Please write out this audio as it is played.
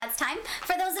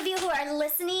are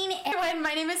listening, everyone,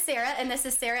 my name is Sarah, and this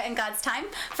is Sarah and God's Time.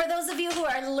 For those of you who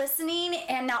are listening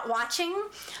and not watching,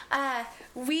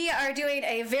 we are doing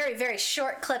a very, very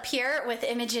short clip here with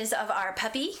images of our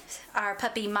puppy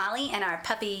Molly and our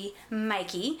puppy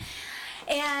Mikey.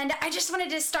 And I just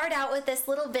wanted to start out with this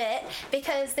little bit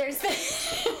because there's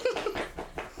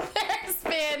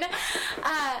been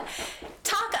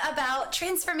talk about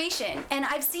transformation, and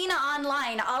I've seen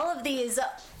online all of these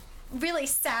really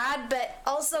sad but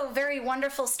also very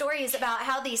wonderful stories about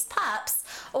how these pups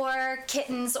or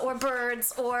kittens or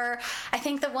birds, or I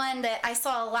think the one that I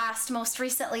saw most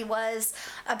recently was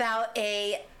about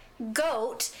a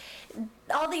goat.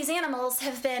 All these animals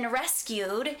have been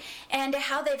rescued, and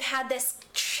how they've had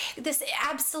this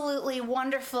absolutely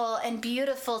wonderful and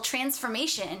beautiful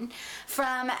transformation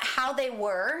from how they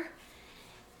were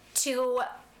to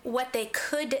what they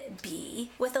could be,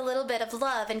 with a little bit of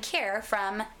love and care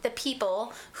from the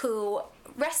people who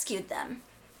rescued them.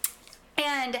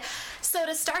 And so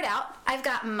to start out, I've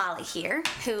got Molly here,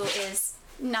 who is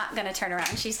not going to turn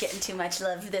around. She's getting too much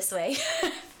love this way.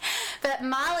 But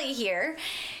Molly here,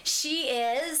 she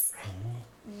is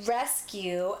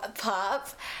rescue pup.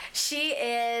 She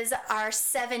is our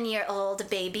 7-year-old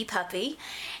baby puppy,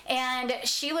 and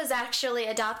she was actually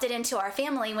adopted into our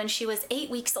family when she was 8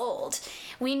 weeks old.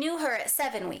 We knew her at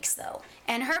 7 weeks though,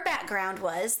 and her background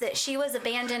was that she was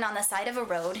abandoned on the side of a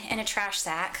road in a trash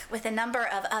sack with a number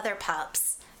of other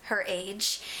pups her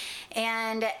age,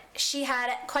 and she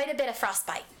had quite a bit of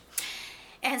frostbite.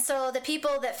 And so the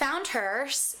people that found her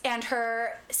and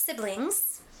her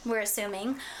siblings, we're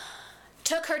assuming,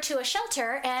 took her to a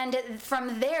shelter, and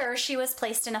from there she was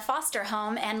placed in a foster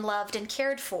home and loved and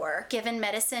cared for, given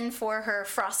medicine for her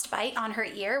frostbite on her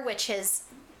ear, which is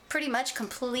pretty much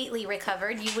completely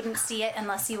recovered. You wouldn't see it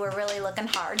unless you were really looking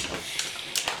hard.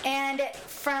 And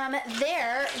from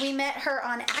there, we met her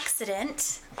on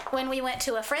accident when we went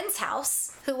to a friend's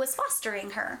house who was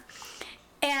fostering her.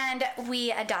 And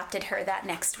we adopted her that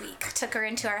next week, took her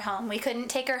into our home. We couldn't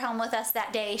take her home with us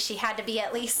that day. She had to be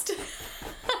at least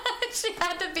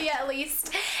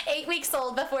 8 weeks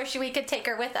old before we could take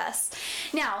her with us.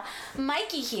 Now,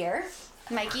 Mikey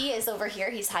is over here.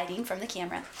 He's hiding from the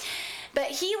camera. But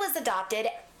he was adopted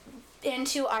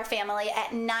into our family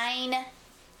at 9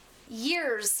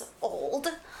 years old.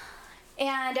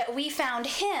 And we found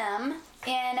him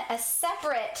in a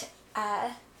separate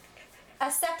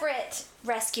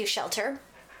rescue shelter,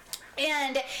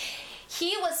 and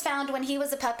he was found when he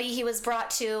was a puppy. He was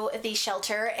brought to the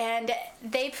shelter, and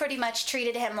they pretty much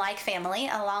treated him like family,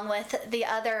 along with the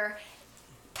other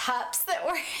pups that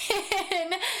were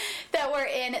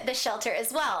in the shelter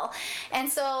as well. And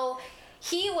so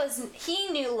he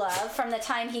knew love from the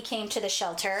time he came to the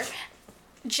shelter,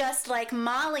 just like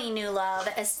Molly knew love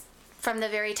from the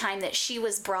very time that she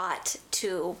was brought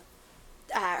to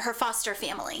her foster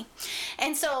family.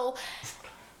 And so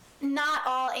not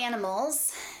all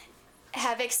animals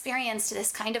have experienced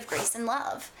this kind of grace and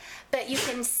love, but you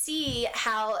can see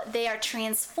how they are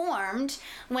transformed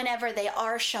whenever they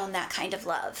are shown that kind of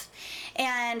love.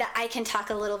 And I can talk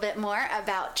a little bit more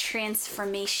about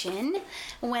transformation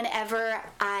whenever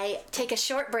I take a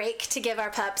short break to give our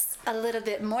pups a little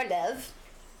bit more love,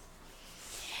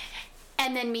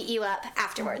 and then meet you up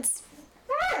afterwards.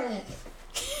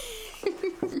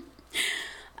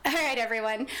 All right,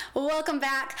 everyone, welcome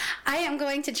back. I am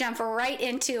going to jump right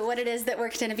into what it is that we're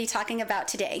going to be talking about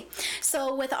today.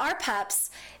 So with our pups,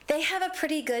 they have a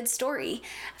pretty good story.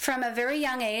 From a very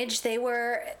young age, they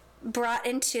were brought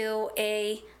into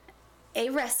a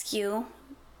rescue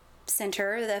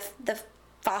center, the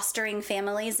fostering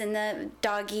families in the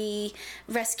doggy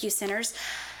rescue centers.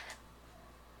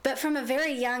 But from a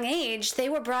very young age, they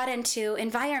were brought into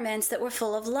environments that were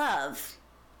full of love.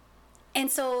 And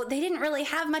so they didn't really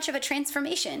have much of a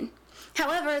transformation.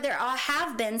 However, there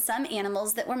have been some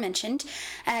animals that were mentioned,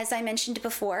 as I mentioned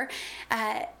before,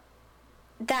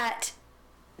 that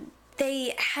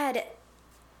they had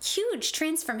huge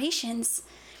transformations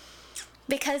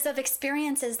because of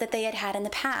experiences that they had had in the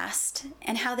past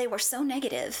and how they were so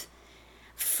negative.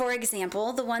 For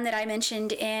example, the one that I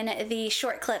mentioned in the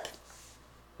short clip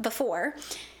before,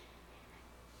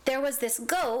 there was this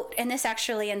goat, and this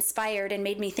actually inspired and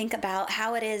made me think about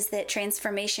how it is that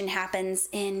transformation happens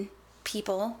in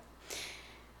people.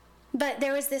 But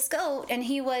there was this goat, and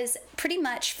he was pretty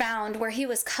much found where he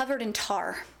was covered in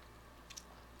tar.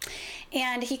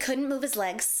 And he couldn't move his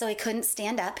legs, so he couldn't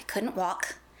stand up, he couldn't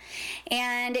walk.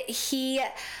 And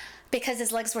because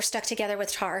his legs were stuck together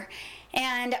with tar,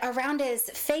 and around his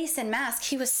face and mask,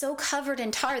 he was so covered in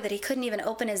tar that he couldn't even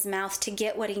open his mouth to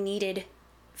get what he needed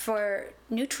for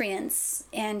nutrients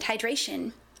and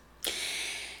hydration.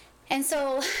 And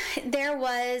so there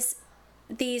was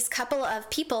these couple of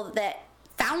people that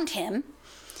found him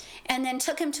and then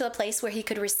took him to a place where he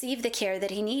could receive the care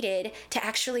that he needed to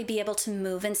actually be able to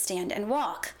move and stand and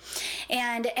walk.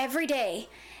 And every day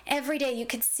you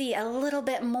could see a little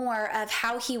bit more of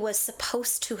how he was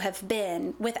supposed to have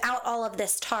been without all of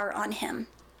this tar on him.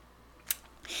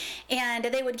 And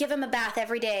they would give him a bath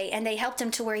every day, and they helped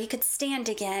him to where he could stand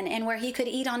again and where he could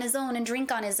eat on his own and drink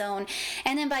on his own.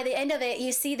 And then by the end of it,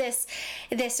 you see this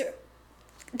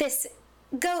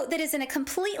goat that is in a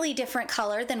completely different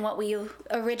color than what we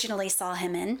originally saw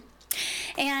him in.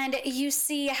 And you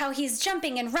see how he's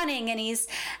jumping and running, and he's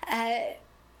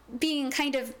being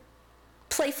kind of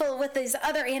playful with these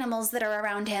other animals that are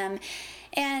around him.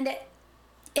 And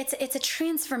it's a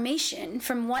transformation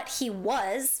from what he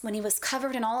was when he was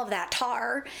covered in all of that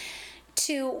tar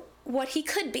to what he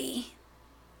could be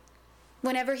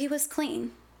whenever he was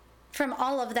clean from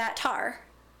all of that tar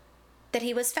that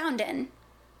he was found in.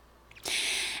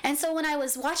 And so when I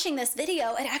was watching this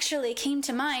video, it actually came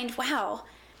to mind, wow,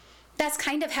 that's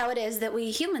kind of how it is that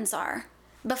we humans are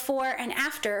before and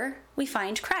after we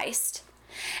find Christ.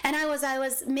 And I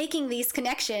was making these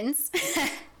connections.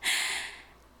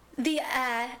 The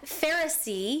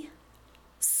Pharisee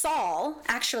Saul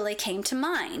actually came to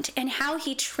mind, and how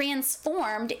he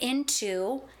transformed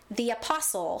into the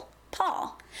Apostle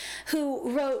Paul, who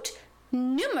wrote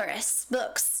numerous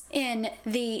books in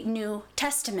the New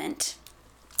Testament.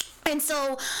 And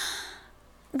so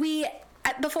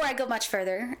before I go much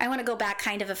further, I want to go back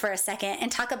kind of for a second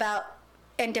and talk about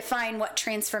and define what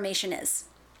transformation is.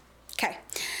 Okay,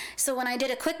 so when I did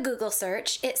a quick Google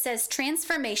search, it says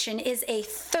transformation is a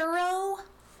thorough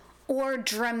or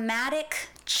dramatic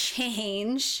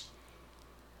change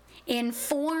in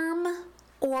form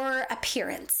or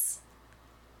appearance.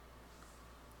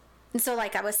 And so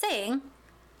like I was saying,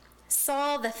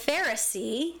 Saul the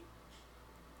Pharisee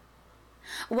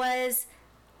was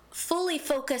fully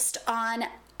focused on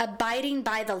abiding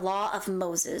by the law of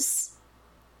Moses.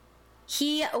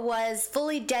 He was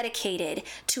fully dedicated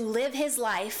to live his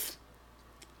life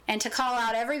and to call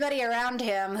out everybody around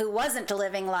him who wasn't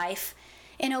living life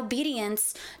in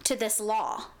obedience to this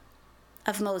law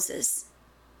of Moses.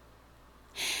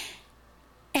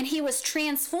 And he was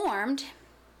transformed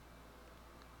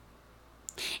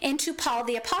into Paul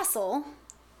the Apostle,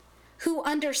 who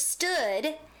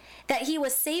understood that he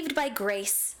was saved by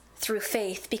grace through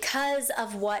faith because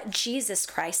of what Jesus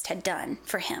Christ had done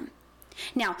for him.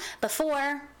 Now,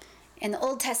 before, in the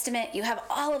Old Testament, you have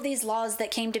all of these laws that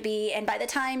came to be, and by the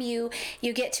time you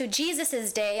get to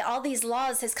Jesus's day, all these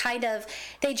laws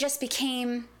they just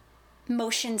became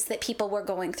motions that people were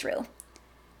going through.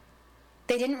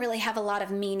 They didn't really have a lot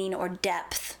of meaning or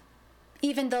depth,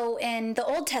 even though in the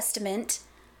Old Testament,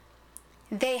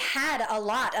 they had a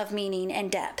lot of meaning and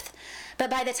depth. But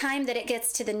by the time that it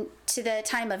gets to the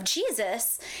time of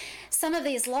Jesus, some of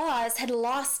these laws had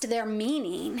lost their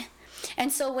meaning.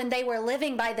 And so when they were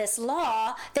living by this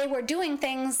law, they were doing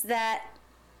things that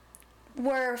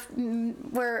were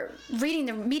meeting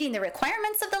the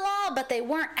requirements of the law, but they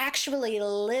weren't actually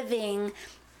living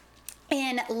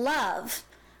in love,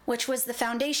 which was the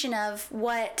foundation of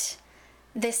what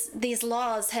these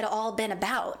laws had all been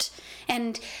about.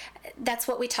 And that's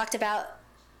what we talked about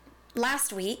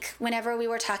last week whenever we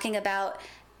were talking about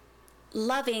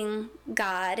loving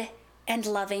God and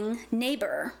loving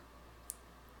neighbor.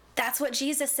 That's what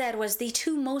Jesus said was the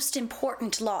two most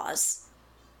important laws.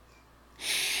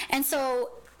 And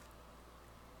so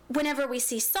whenever we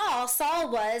see Saul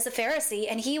was a Pharisee,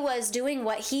 and he was doing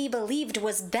what he believed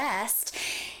was best.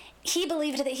 He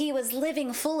believed that he was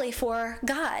living fully for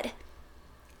God.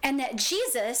 And that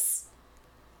Jesus,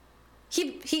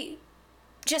 he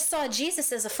just saw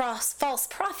Jesus as a false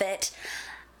prophet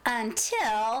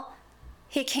until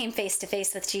he came face to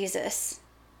face with Jesus.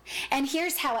 And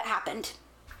here's how it happened.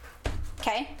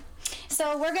 Okay,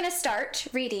 so we're going to start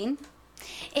reading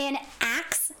in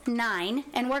Acts 9,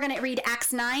 and we're going to read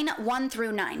Acts 9, 1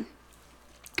 through 9.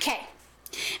 Okay.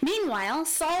 Meanwhile,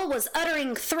 Saul was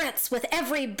uttering threats with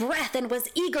every breath and was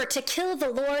eager to kill the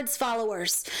Lord's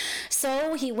followers.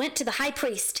 So he went to the high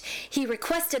priest. He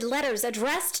requested letters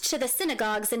addressed to the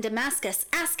synagogues in Damascus,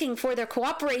 asking for their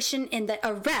cooperation in the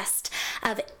arrest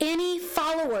of any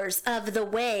followers of the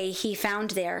way he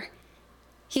found there.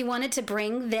 He wanted to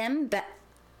bring them,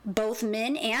 both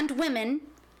men and women,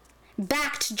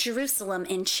 back to Jerusalem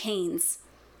in chains.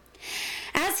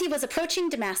 As he was approaching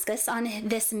Damascus on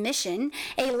this mission,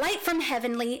 a light from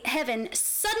heaven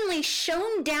suddenly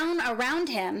shone down around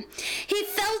him. He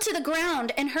fell to the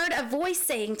ground and heard a voice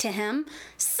saying to him,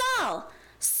 "Saul,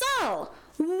 Saul,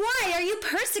 why are you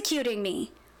persecuting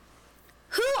me?"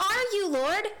 "Who are you,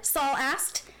 Lord?" Saul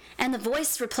asked. And the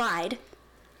voice replied,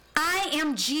 "I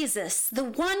am Jesus, the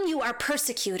one you are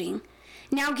persecuting.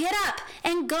 Now get up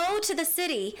and go to the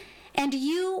city, and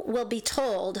you will be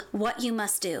told what you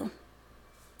must do."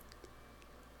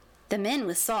 The men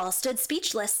with Saul stood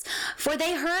speechless, for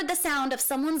they heard the sound of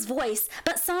someone's voice,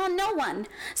 but saw no one.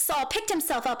 Saul picked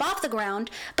himself up off the ground,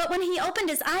 but when he opened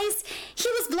his eyes, he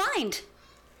was blind.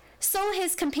 So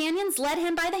his companions led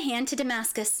him by the hand to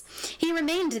Damascus. He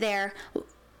remained there,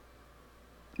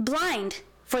 blind,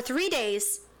 for 3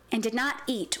 days, and did not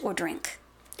eat or drink.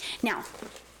 Now,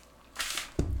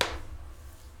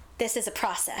 this is a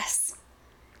process.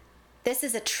 This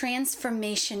is a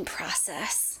transformation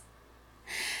process.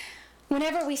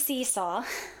 Whenever we see Saul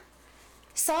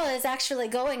is actually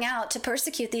going out to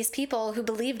persecute these people who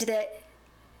believed that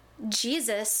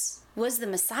Jesus was the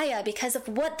Messiah because of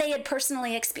what they had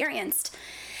personally experienced.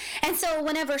 And so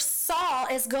whenever Saul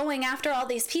is going after all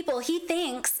these people, he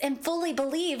thinks and fully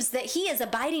believes that he is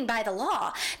abiding by the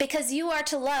law, because you are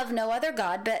to love no other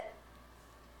God but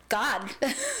God.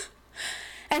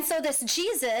 And so this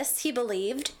Jesus, he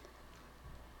believed,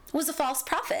 was a false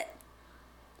prophet.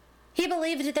 He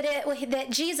believed that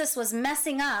Jesus was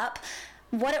messing up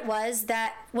what it was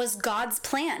that was God's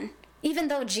plan, even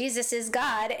though Jesus is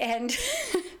God, and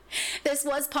this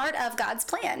was part of God's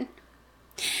plan.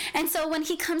 And so when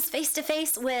he comes face to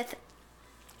face with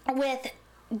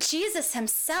Jesus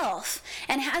himself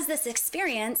and has this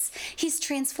experience, he's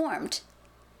transformed.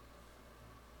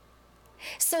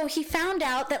 So he found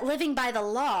out that living by the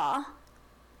law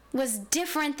was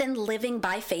different than living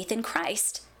by faith in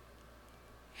Christ.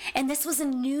 And this was a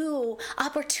new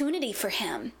opportunity for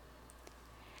him.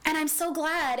 And I'm so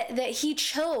glad that he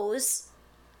chose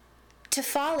to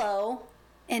follow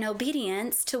in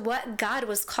obedience to what God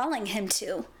was calling him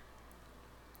to.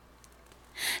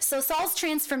 So Saul's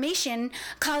transformation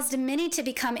caused many to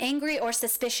become angry or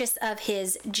suspicious of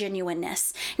his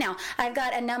genuineness. Now, I've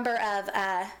got a number of,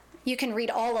 you can read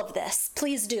all of this.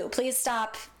 Please do. Please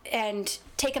stop and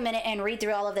take a minute and read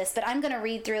through all of this, but I'm going to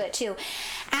read through it too.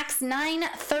 Acts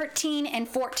 9:13 and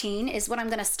 14 is what I'm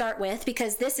going to start with,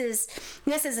 because this is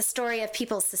a story of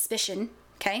people's suspicion,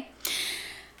 okay?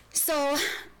 So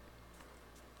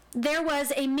there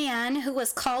was a man who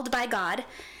was called by God.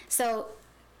 So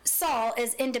Saul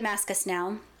is in Damascus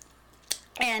now,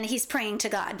 and he's praying to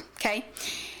God, okay?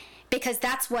 Because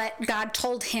that's what God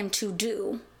told him to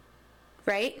do,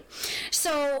 right?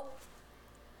 So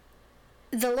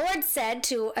the Lord said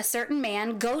to a certain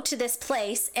man, "Go to this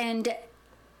place and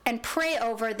pray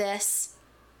over this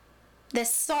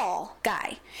Saul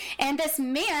guy." And this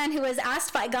man who was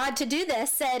asked by God to do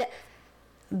this said,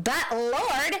 "But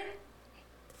Lord,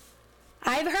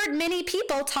 I've heard many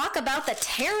people talk about the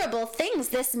terrible things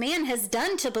this man has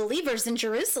done to believers in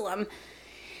Jerusalem.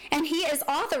 And he is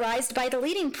authorized by the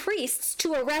leading priests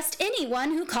to arrest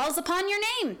anyone who calls upon your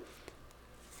name."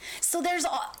 So there's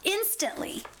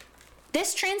instantly,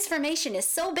 this transformation is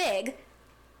so big.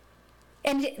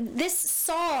 And this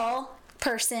Saul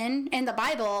person in the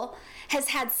Bible has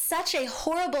had such a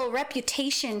horrible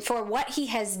reputation for what he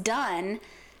has done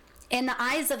in the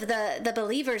eyes of the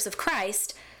believers of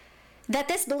Christ, that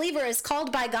this believer is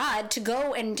called by God to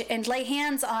go and lay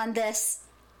hands on this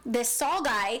Saul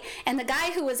guy, and the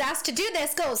guy who was asked to do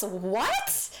this goes,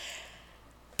 "What?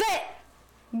 But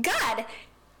God,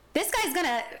 this guy's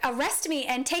gonna arrest me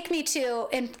and take me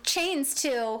in chains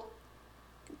to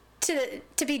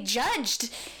be judged.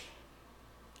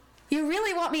 You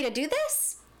really want me to do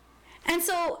this?" And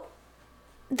so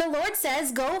the Lord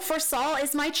says, "Go, for Saul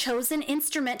is my chosen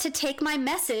instrument to take my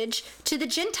message to the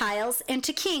Gentiles and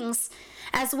to kings,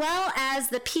 as well as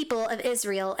the people of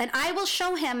Israel, and I will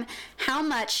show him how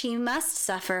much he must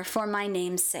suffer for my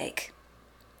name's sake."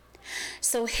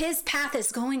 So his path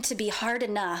is going to be hard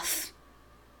enough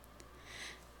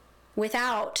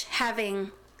without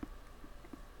having,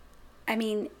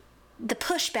 the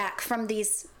pushback from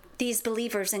these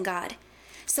believers in God.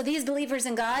 So these believers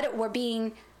in God were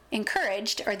being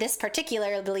encouraged, or this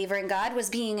particular believer in God was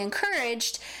being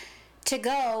encouraged to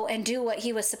go and do what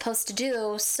he was supposed to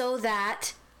do so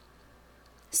that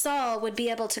Saul would be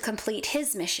able to complete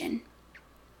his mission.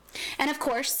 And of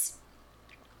course,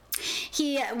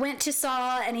 he went to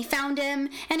Saul and he found him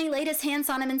and he laid his hands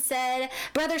on him and said,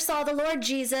 "Brother Saul, the Lord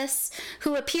Jesus,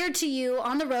 who appeared to you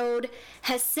on the road,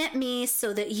 has sent me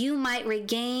so that you might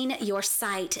regain your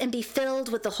sight and be filled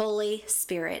with the Holy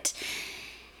Spirit."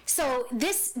 So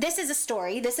this is a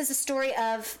story. This is a story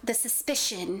of the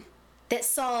suspicion that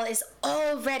Saul is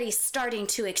already starting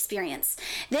to experience.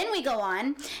 Then we go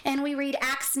on and we read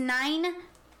Acts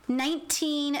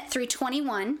 9:19 through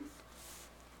 21.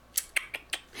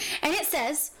 And it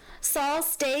says, Saul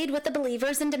stayed with the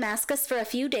believers in Damascus for a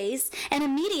few days, and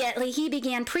immediately he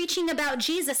began preaching about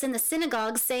Jesus in the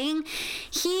synagogue, saying,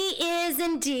 "He is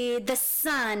indeed the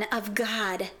Son of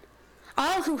God."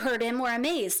 All who heard him were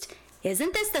amazed.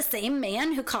 "Isn't this the same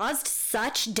man who caused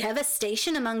such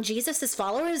devastation among Jesus'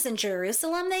 followers in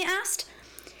Jerusalem?" they asked.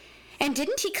 "And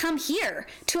didn't he come here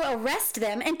to arrest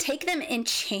them and take them in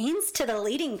chains to the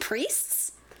leading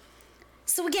priests?"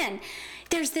 So again,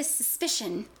 there's this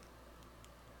suspicion.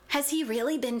 Has he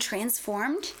really been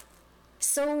transformed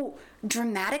so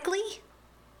dramatically?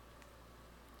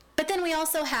 But then we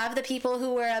also have the people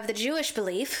who were of the Jewish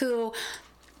belief who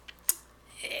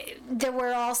they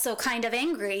were also kind of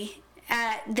angry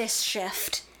at this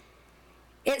shift.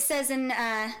 It says in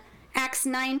Acts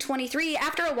 9:23,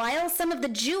 after a while, some of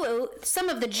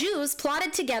the Jews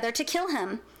plotted together to kill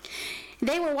him.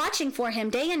 They were watching for him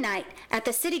day and night at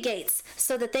the city gates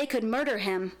so that they could murder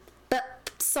him. But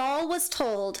Saul was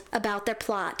told about their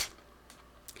plot,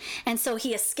 and so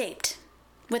he escaped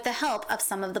with the help of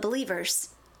some of the believers.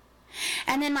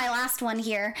 And then my last one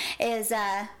here is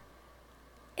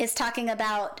talking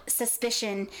about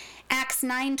suspicion. Acts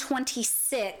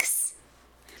 9:26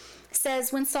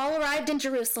 says, when Saul arrived in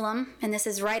Jerusalem, and this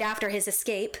is right after his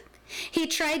escape, he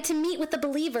tried to meet with the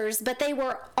believers, but they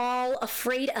were all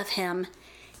afraid of him.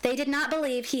 They did not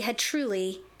believe he had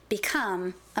truly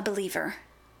become a believer.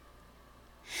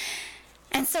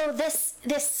 And so this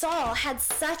Saul had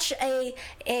such a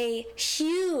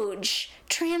huge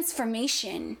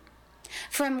transformation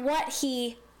from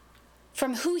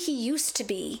who he used to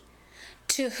be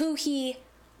to who he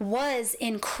was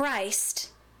in Christ,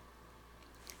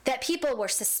 that people were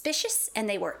suspicious and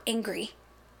they were angry.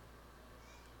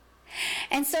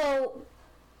 And so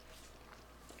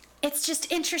it's just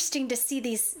interesting to see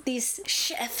these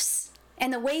shifts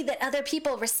and the way that other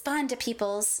people respond to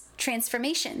people's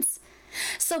transformations.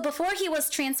 So before he was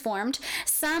transformed,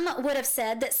 some would have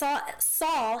said that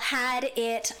Saul had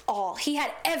it all. He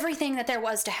had everything that there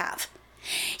was to have.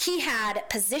 He had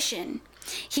position.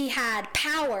 He had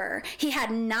power. He had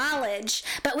knowledge.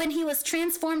 But when he was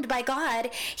transformed by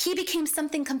God, he became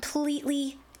something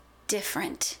completely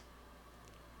different.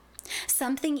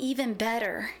 Something even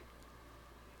better.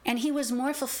 And he was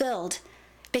more fulfilled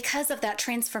because of that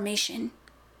transformation.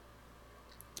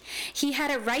 He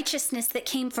had a righteousness that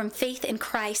came from faith in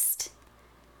Christ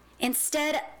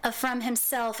instead of from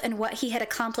himself and what he had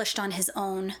accomplished on his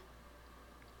own.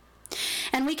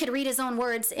 And we could read his own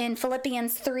words in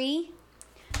Philippians 3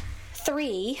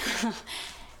 through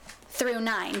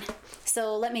 9.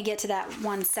 So let me get to that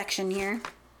one section here.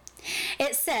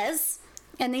 It says,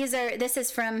 and this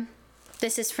is from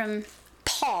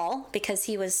Paul, because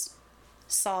he was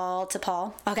Saul to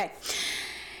Paul. Okay.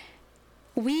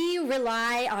 We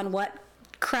rely on what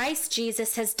Christ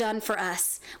Jesus has done for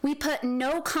us. We put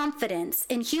no confidence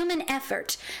in human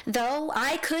effort, though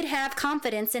I could have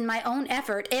confidence in my own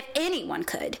effort if anyone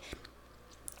could.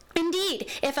 Indeed,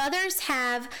 if others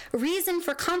have reason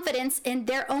for confidence in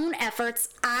their own efforts,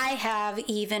 I have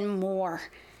even more.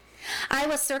 I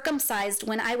was circumcised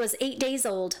when I was 8 days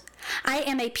old. I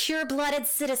am a pure-blooded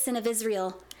citizen of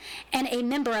Israel and a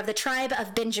member of the tribe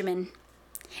of Benjamin,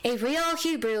 a real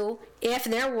Hebrew if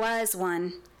there was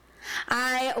one.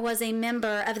 I was a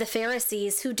member of the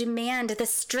Pharisees who demand the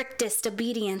strictest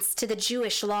obedience to the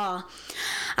Jewish law.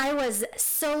 I was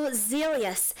so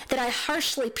zealous that I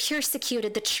harshly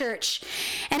persecuted the church.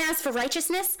 And as for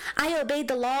righteousness, I obeyed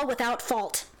the law without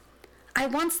fault. I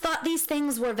once thought these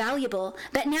things were valuable,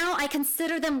 but now I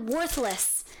consider them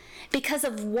worthless because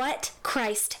of what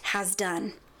Christ has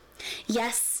done.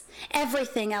 Yes,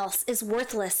 everything else is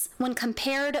worthless when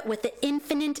compared with the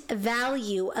infinite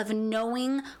value of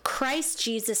knowing Christ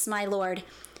Jesus my Lord.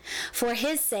 For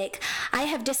his sake, I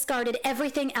have discarded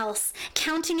everything else,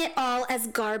 counting it all as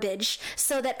garbage,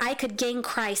 so that I could gain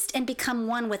Christ and become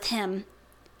one with him.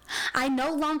 I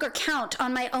no longer count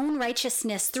on my own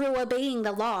righteousness through obeying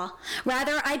the law.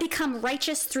 Rather, I become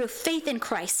righteous through faith in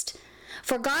Christ.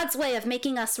 For God's way of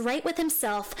making us right with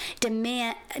himself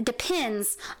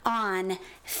depends on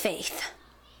faith.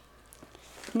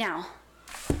 Now,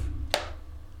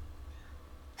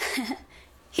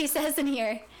 he says in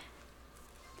here,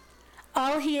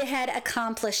 all he had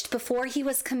accomplished before he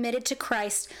was committed to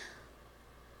Christ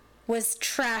was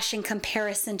trash in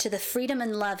comparison to the freedom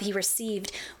and love he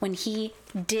received when he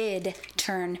did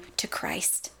turn to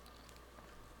Christ.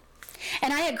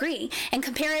 And I agree, in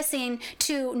comparison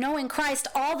to knowing Christ,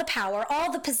 all the power,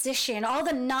 all the position, all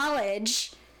the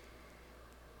knowledge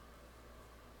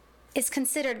is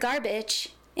considered garbage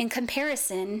in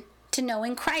comparison to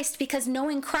knowing Christ, because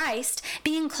knowing Christ,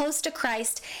 being close to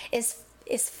Christ, is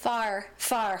is far,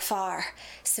 far, far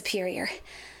superior.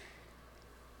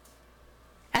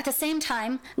 At the same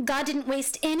time, God didn't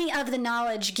waste any of the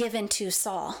knowledge given to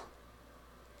Saul.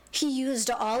 He used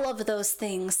all of those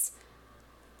things.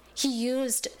 He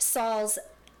used Saul's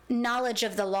knowledge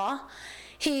of the law.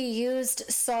 He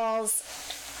used Saul's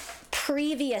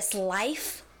previous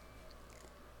life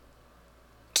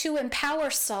to empower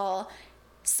Saul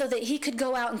so that he could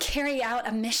go out and carry out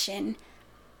a mission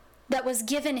that was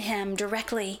given him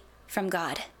directly from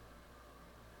God.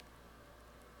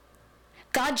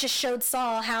 God just showed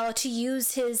Saul how to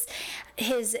use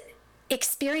his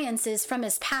experiences from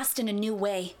his past in a new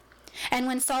way. And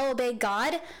when Saul obeyed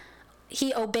God,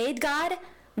 he obeyed God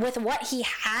with what he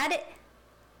had.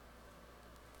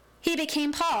 He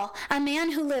became Paul, a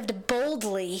man who lived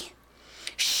boldly,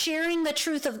 sharing the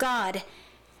truth of God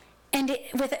and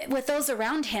with those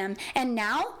around him. And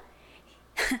now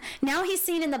he's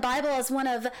seen in the Bible as one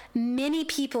of many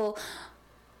people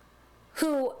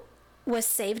who was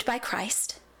saved by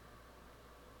Christ.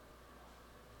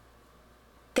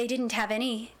 They didn't have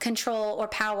any control or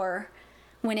power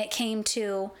when it came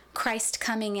to Christ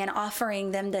coming and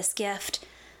offering them this gift.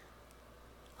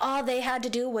 All they had to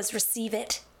do was receive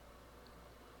it.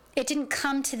 It didn't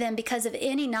come to them because of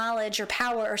any knowledge or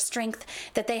power or strength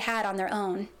that they had on their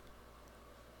own.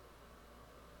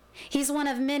 He's one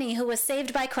of many who was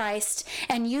saved by Christ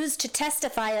and used to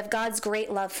testify of God's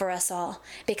great love for us all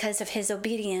because of his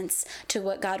obedience to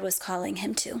what God was calling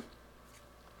him to.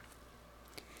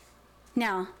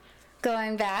 Now,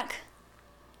 going back,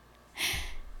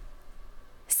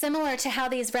 similar to how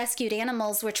these rescued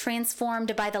animals were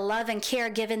transformed by the love and care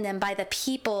given them by the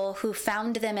people who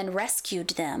found them and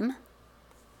rescued them,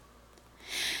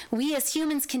 we as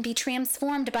humans can be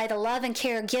transformed by the love and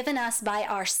care given us by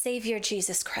our Savior,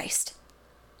 Jesus Christ.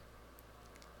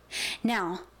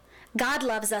 Now, God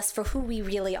loves us for who we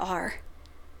really are.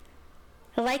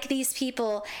 Like these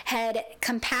people had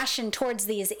compassion towards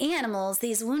these animals,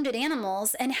 these wounded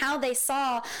animals, and how they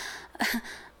saw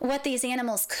what these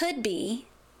animals could be,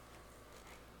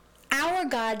 our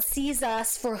God sees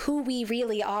us for who we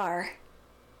really are.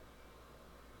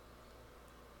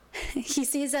 He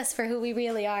sees us for who we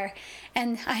really are,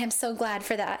 and I am so glad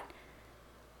for that.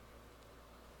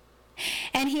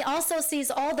 And he also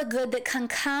sees all the good that can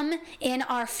come in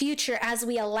our future as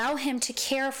we allow him to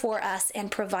care for us and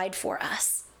provide for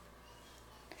us.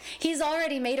 He's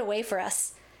already made a way for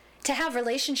us to have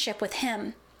relationship with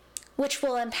him, which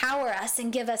will empower us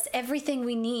and give us everything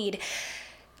we need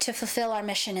to fulfill our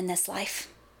mission in this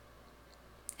life.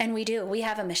 And we do. We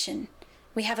have a mission.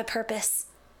 We have a purpose.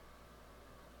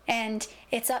 And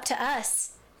it's up to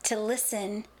us to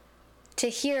listen, to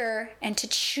hear, and to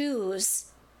choose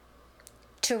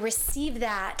to receive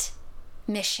that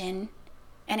mission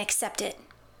and accept it.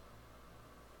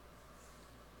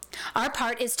 Our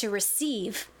part is to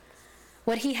receive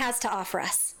what he has to offer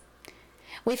us.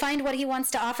 We find what he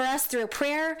wants to offer us through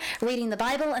prayer, reading the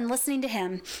Bible, and listening to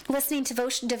him. Listening to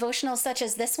devotionals such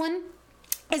as this one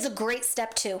is a great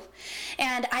step too.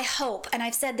 And I hope, and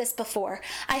I've said this before,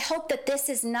 I hope that this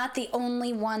is not the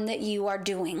only one that you are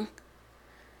doing.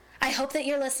 I hope that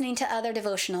you're listening to other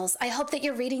devotionals. I hope that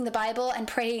you're reading the Bible and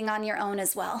praying on your own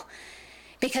as well.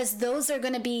 Because those are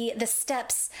going to be the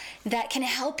steps that can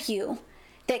help you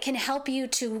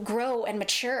to grow and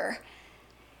mature.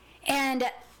 And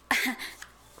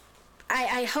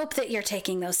I hope that you're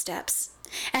taking those steps.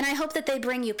 And I hope that they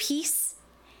bring you peace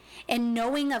and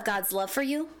knowing of God's love for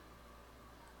you.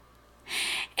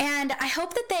 And I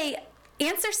hope that they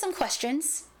answer some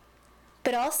questions,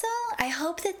 but also I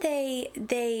hope that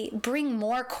they bring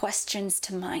more questions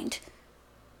to mind.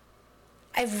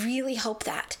 I really hope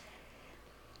that.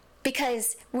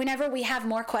 Because whenever we have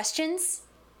more questions,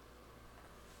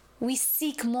 we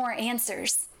seek more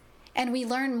answers and we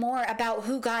learn more about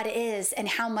who God is and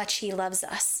how much he loves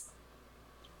us.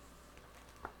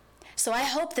 So I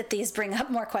hope that these bring up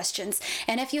more questions.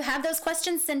 And if you have those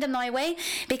questions, send them my way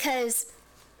because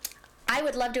I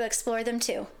would love to explore them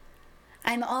too.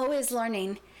 I'm always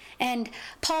learning. And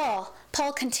Paul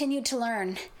continued to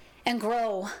learn and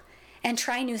grow and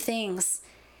try new things.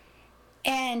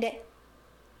 And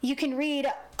you can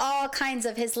read all kinds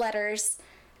of his letters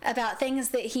about things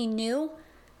that he knew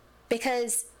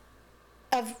because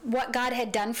of what God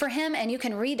had done for him, and you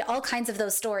can read all kinds of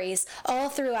those stories all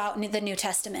throughout the New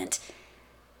Testament.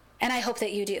 And I hope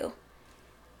that you do.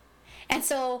 And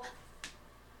so,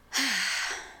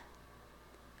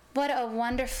 what a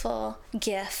wonderful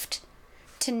gift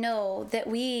to know that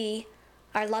we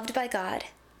are loved by God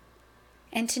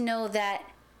and to know that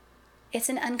it's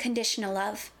an unconditional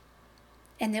love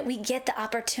and that we get the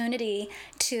opportunity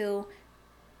to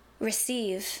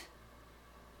receive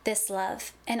this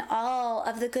love and all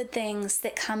of the good things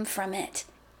that come from it.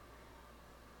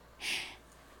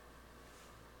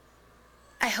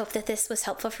 I hope that this was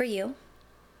helpful for you.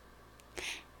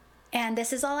 And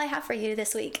this is all I have for you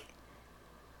this week.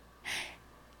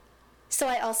 So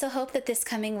I also hope that this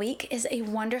coming week is a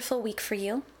wonderful week for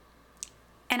you.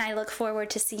 And I look forward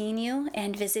to seeing you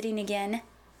and visiting again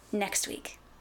next week.